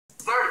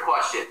Trick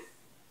question.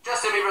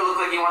 Justin Bieber looks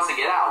like he wants to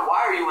get out.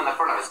 Why are you in the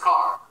front of his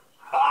car?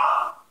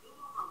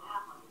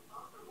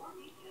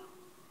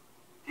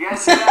 Do you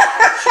guys see that?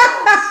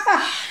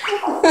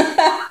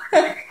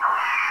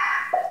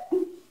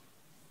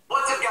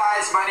 What's up,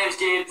 guys? My name's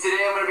Gabe.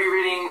 Today I'm going to be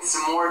reading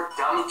some more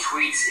dumb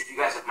tweets. If you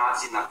guys have not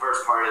seen the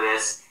first part of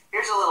this,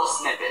 here's a little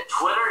snippet.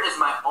 Twitter is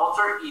my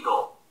alter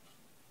ego.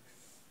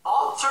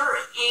 Alter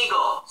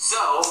ego.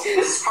 So,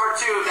 this is part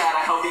 2 of that.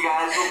 I hope you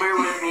guys will bear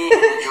with me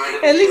and enjoy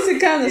the video. At least it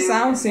kind of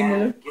sounds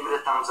similar. Give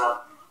it a thumbs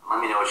up. Let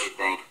me know what you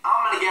think.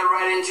 I'm going to get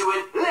right into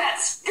it.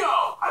 Let's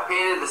go! I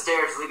painted the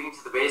stairs leading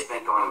to the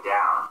basement going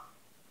down.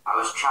 I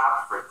was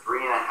trapped for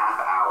 3.5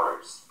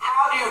 hours.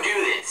 How do you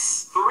do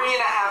this?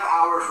 3.5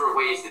 hours were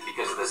wasted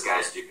because of this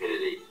guy's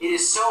stupidity. It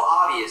is so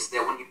obvious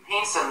that when you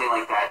paint something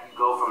like that, you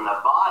go from the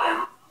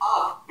bottom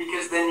up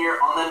because then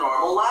you're on the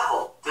normal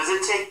level. Does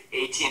it take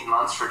 18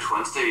 months for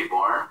twins to be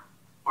born?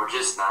 Or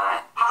just 9?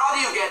 How do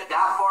you get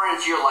that far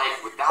into your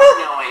life without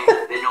knowing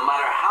that no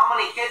matter how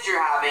many kids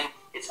you're having,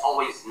 it's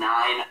always 9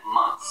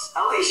 months?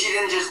 At least she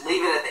didn't just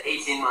leave it at the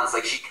 18 months.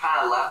 Like, she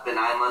kind of left the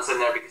 9 months in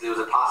there because it was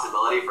a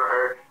possibility for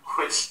her,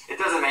 which it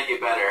doesn't make it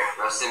better.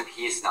 Rest in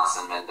peace,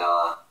 Nelson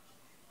Mandela.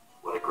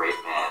 What a great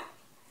man.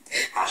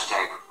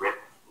 Hashtag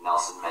RIP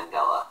Nelson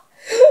Mandela.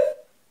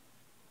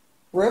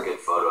 RIP? Good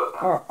photo of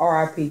him. Or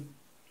R.I.P.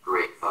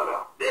 Great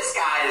photo. This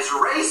guy is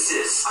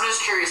racist. I'm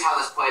just curious how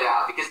this played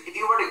out, because if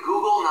you were to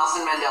Google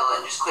Nelson Mandela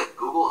and just click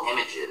Google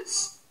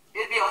Images,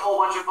 it'd be a whole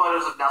bunch of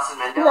photos of Nelson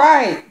Mandela.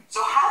 Right.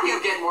 So how do you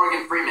get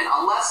Morgan Freeman,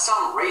 unless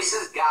some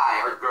racist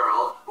guy or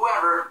girl,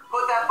 whoever,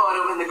 put that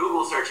photo in the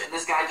Google search, and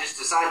this guy just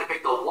decided to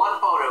pick the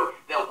one photo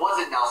that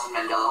wasn't Nelson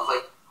Mandela? I was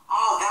like,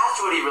 oh, that's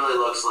what he really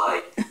looks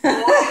like.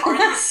 What? Are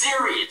you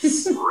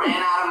serious? Ran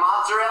out of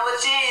mozzarella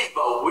cheese,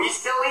 but we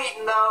still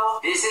eating,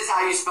 though. This is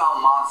how you spell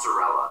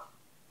mozzarella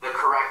the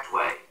correct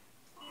way.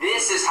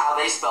 This is how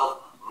they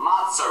spell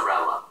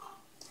mozzarella.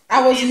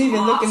 I wasn't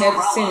even looking at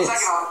the sentence.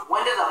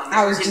 When did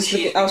I was just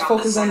looking. I was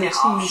focused on the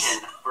cheese.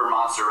 For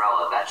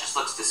mozzarella, that just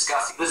looks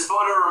disgusting. This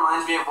photo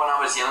reminds me of when I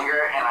was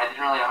younger and I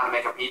didn't really know how to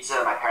make a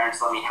pizza. My parents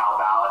let me help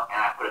out,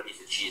 and I put a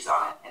piece of cheese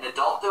on it. An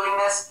adult doing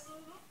this?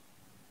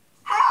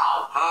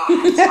 How?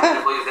 It's hard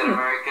to believe that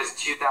America's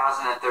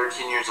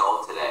 2013 years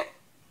old today.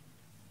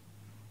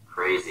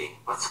 Crazy.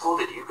 What school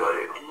did you go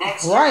to? And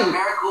next year,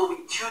 America will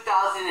be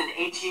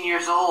 2018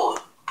 years old.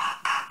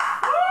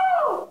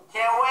 Woo!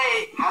 Can't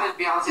wait! How did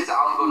Beyonce's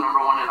album go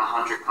 #1 in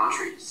 100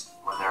 countries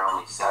when there are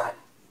only 7?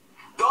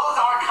 Those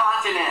are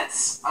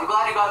continents! I'm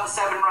glad you got the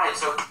 7 right,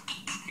 so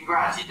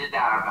congrats, you did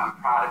that. I'm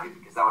proud of you,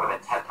 because that would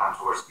have been 10 times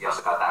worse if you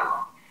also got that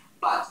wrong.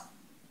 But,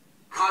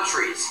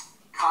 countries,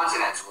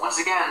 continents, once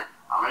again,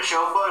 I'm going to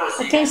show photos.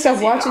 I can't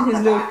stop watching his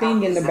little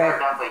thing in the back.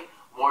 There are definitely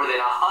more than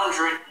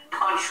 100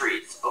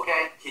 countries,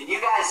 okay? Can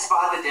you guys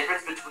spot the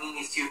difference between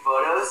these two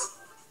photos?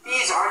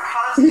 These are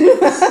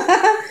continents.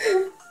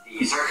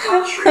 These are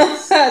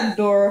countries.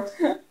 Dora.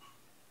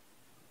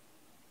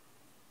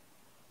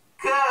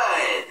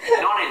 Good.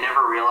 You know what I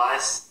never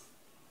realized?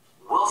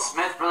 Will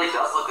Smith really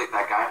does look like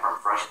that guy from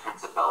Fresh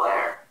Prince of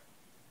Bel-Air.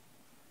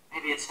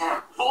 Maybe it's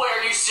him. Boy,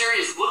 are you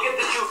serious? Look at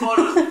the 2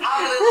 photos. How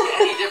do they look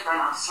any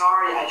different? I'm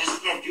sorry, I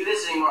just can't do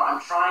this anymore. I'm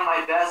trying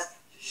my best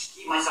to just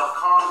keep myself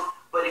calm.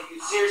 But if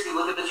you seriously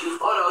look at the 2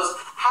 photos,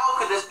 how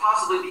could this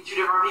possibly be 2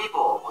 different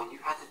people? All you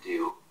had to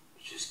do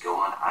was just go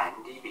on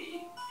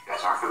IMDb. If you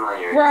guys aren't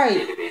familiar, it's a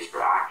database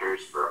for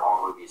actors, for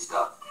all movie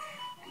stuff.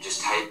 And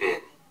just type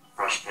in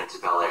Fresh Prince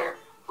of Bel-Air.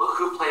 Look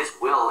who plays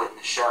Will in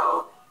the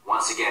show.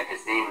 Once again,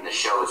 his name in the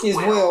show is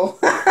Will.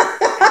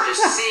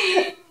 Just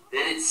see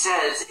that it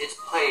says it's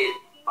played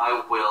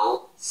by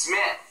Will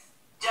Smith.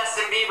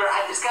 Justin Bieber,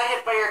 I just got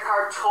hit by your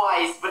car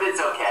twice, but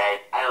it's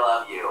okay. I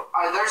love you.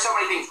 There's so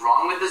many things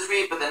wrong with this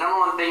tweet, but the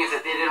 #1 thing is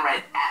that they didn't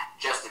write at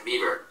Justin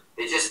Bieber.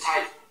 They just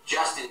typed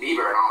Justin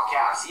Bieber in all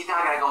caps. He's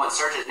not going to go and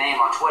search his name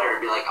on Twitter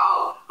and be like,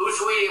 oh, who's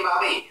tweeting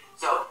about me?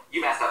 So you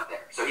messed up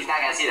there. So he's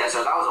not going to see that.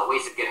 So that was a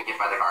waste of getting hit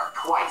by the car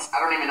twice.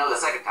 I don't even know the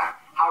second time.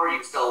 How are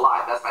you still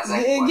alive? That's my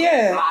second one.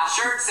 Yeah. My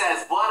shirt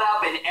says, what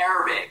up in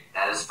Arabic.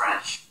 That is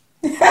French.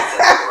 It says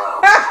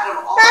hello. Out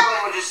of all the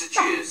languages to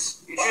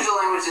choose, you choose a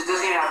language that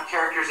doesn't even have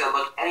characters that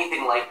look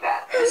anything like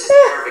that. This is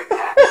Arabic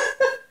text.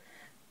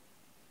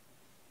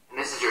 And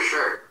this is your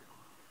shirt.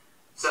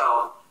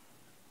 So,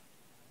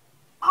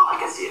 I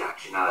can see it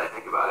actually now that I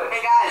think about it.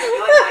 Hey guys,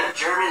 you like my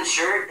German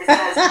shirt? It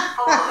says,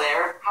 hello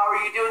there, how are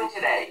you doing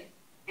today?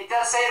 It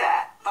does say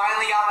that.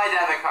 Finally got my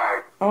debit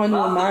card. Oh,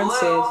 no, mine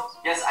says.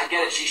 Yes, I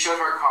get it. She showed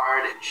her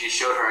card and she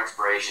showed her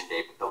expiration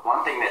date. But the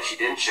one thing that she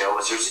didn't show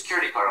was her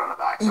security card on the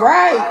back. So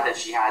I'm glad that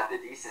she had the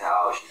decent.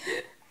 Oh, she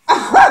did.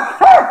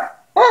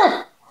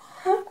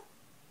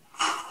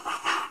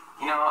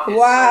 You know, it's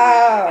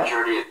wow.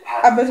 Majority of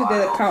I bet you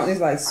that account is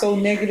like so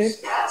negative.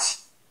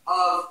 Yes.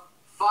 Of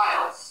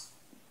files.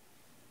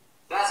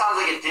 That sounds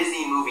like a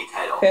Disney movie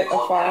title.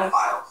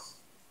 Pedophiles.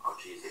 Oh,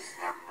 Jesus.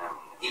 Never.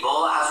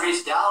 Ebola has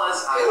reached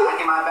Dallas. I'm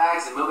packing my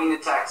bags and moving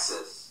to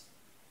Texas.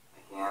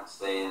 I can't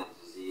stay in a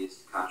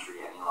diseased country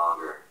any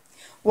longer.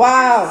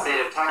 Wow. The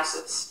state of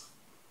Texas.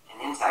 And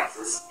in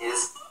Texas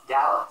is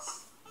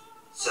Dallas.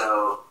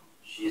 So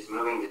she's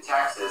moving to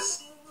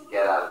Texas to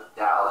get out of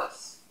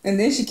Dallas. And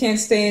then she can't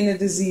stay in the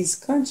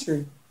diseased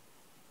country.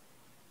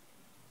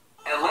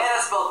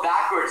 Atlanta spelled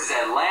backwards is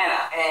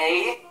Atlanta.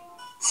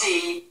 A-T-O.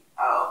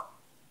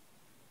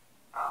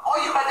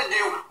 All you had to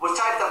do was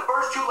type the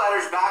first two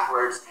letters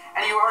backwards,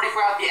 and you already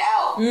forgot the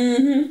L.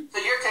 Mm-hmm. So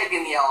you're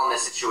taking the L in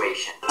this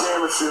situation.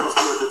 Damn, it feels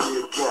good to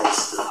be a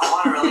gangster. I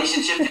want a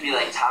relationship to be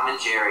like Tom and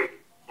Jerry.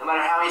 No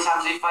matter how many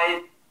times we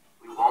fight,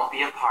 we won't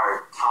be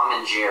apart. Tom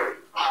and Jerry.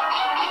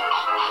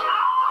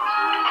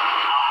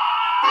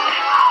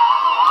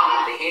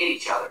 They hate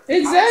each other.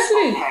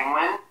 Exactly.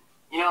 Penguin.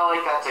 You know,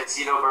 like that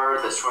tuxedo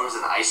bird that swims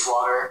in ice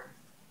water?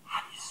 How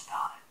do you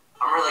spell it?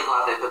 I'm really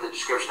glad they put the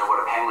description of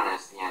what a penguin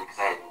is at the end because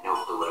I had no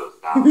clue what it was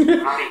about. I'm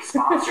not being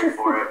sponsored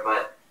for it,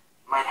 but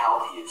it might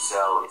help you.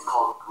 So it's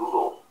called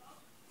Google.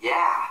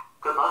 Yeah.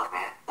 Good luck,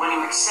 man. When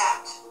you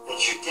accept that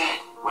you're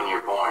dead when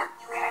you're born,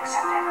 you can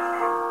accept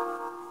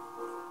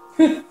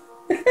anything.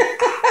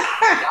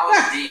 That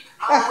was deep.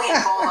 Halloween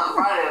falls on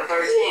Friday the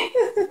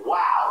 13th.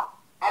 Wow.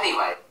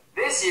 Anyway,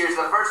 this year's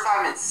the first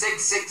time in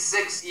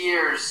 666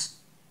 years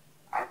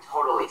I'm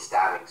totally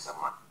stabbing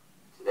someone.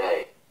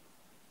 Today,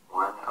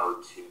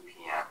 1:02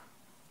 p.m.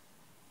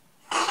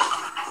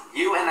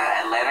 You and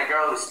that Atlanta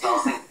girl who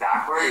spells things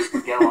backwards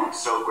get along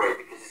so great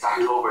because it's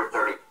October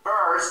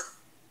 31st,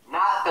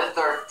 not the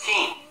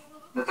 13th.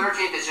 The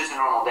 13th is just a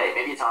normal day.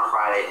 Maybe it's on a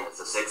Friday and it's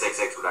a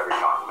 666, whatever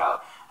you're talking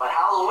about. But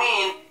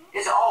Halloween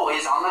is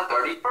always on the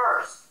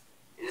 31st.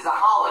 It is a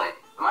holiday.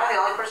 Am I the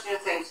only person who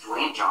thinks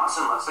Dwayne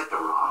Johnson looks like The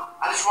Rock?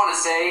 I just want to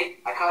say,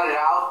 I cut it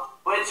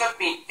out, but it took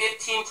me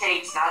 15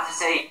 takes not to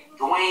say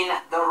Dwayne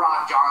The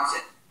Rock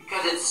Johnson.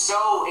 Because it's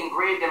so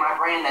engraved in my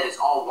brain that it's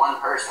all one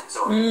person.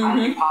 So how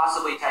do you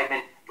possibly type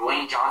in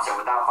Dwayne Johnson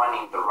without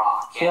finding The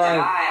Rock? Can't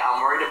deny,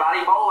 I'm worried about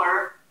Ebola.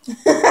 Bowler.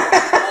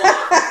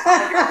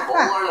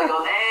 Bowler that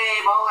goes, hey,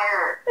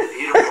 Bowler.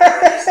 Beautiful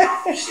girl is now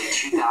officially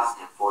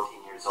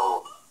 2014 years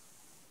old.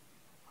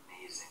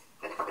 Amazing.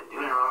 I think I've been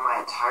doing it wrong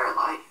my entire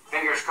life.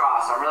 Fingers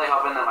crossed. I'm really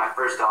hoping that my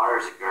first daughter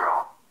is a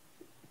girl.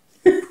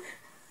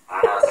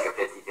 I know it's like a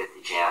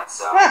 50-50 chance,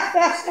 so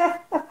I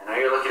know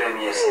you're looking at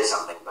me to say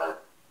something,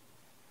 but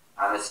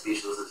I'm as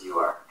speechless as you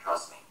are.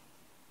 Trust me.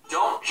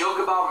 Don't joke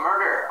about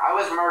murder. I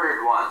was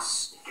murdered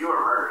once. If you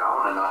were murdered, I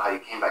want to know how you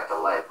came back to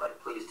life.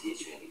 Like, please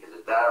teach me, because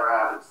if that ever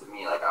happens to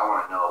me, like, I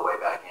want to know way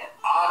back in.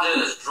 I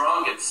just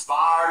drunk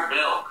inspired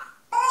milk.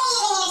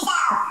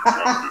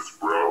 This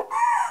bro.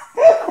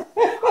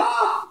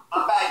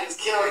 My back is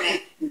killing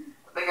me.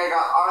 I think I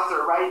got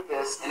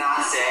arthritis. And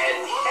I said,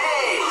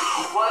 hey,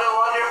 what a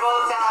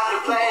wonderful time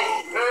to play.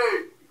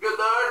 Hey, good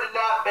learn to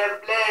not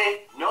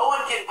play. No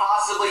one can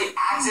possibly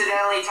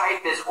accidentally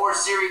type this, or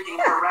Siri can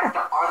correct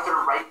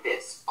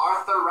arthritis.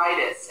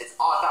 Arthritis. It's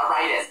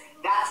arthritis.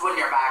 That's when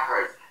your back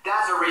hurts.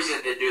 That's a reason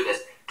to do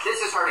this.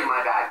 This is hurting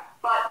my back.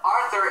 But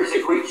Arthur is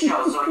a great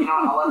show, so you know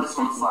what, I'll let this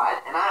one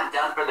slide. And I'm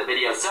done for the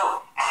video.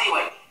 So,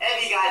 anyway,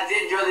 if you guys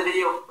did enjoy the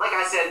video, like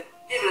I said,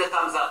 give it a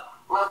thumbs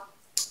up.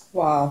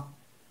 Wow.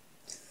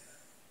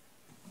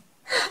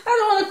 I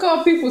don't want to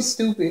call people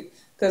stupid,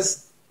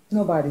 because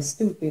nobody's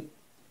stupid.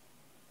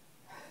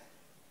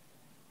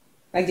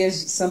 I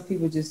guess some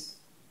people just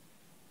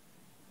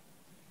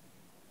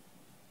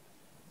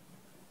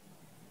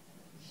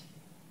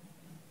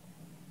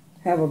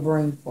have a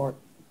brain fart.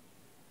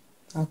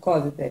 I'll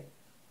call it that.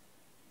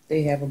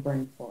 They have a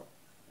brain fart.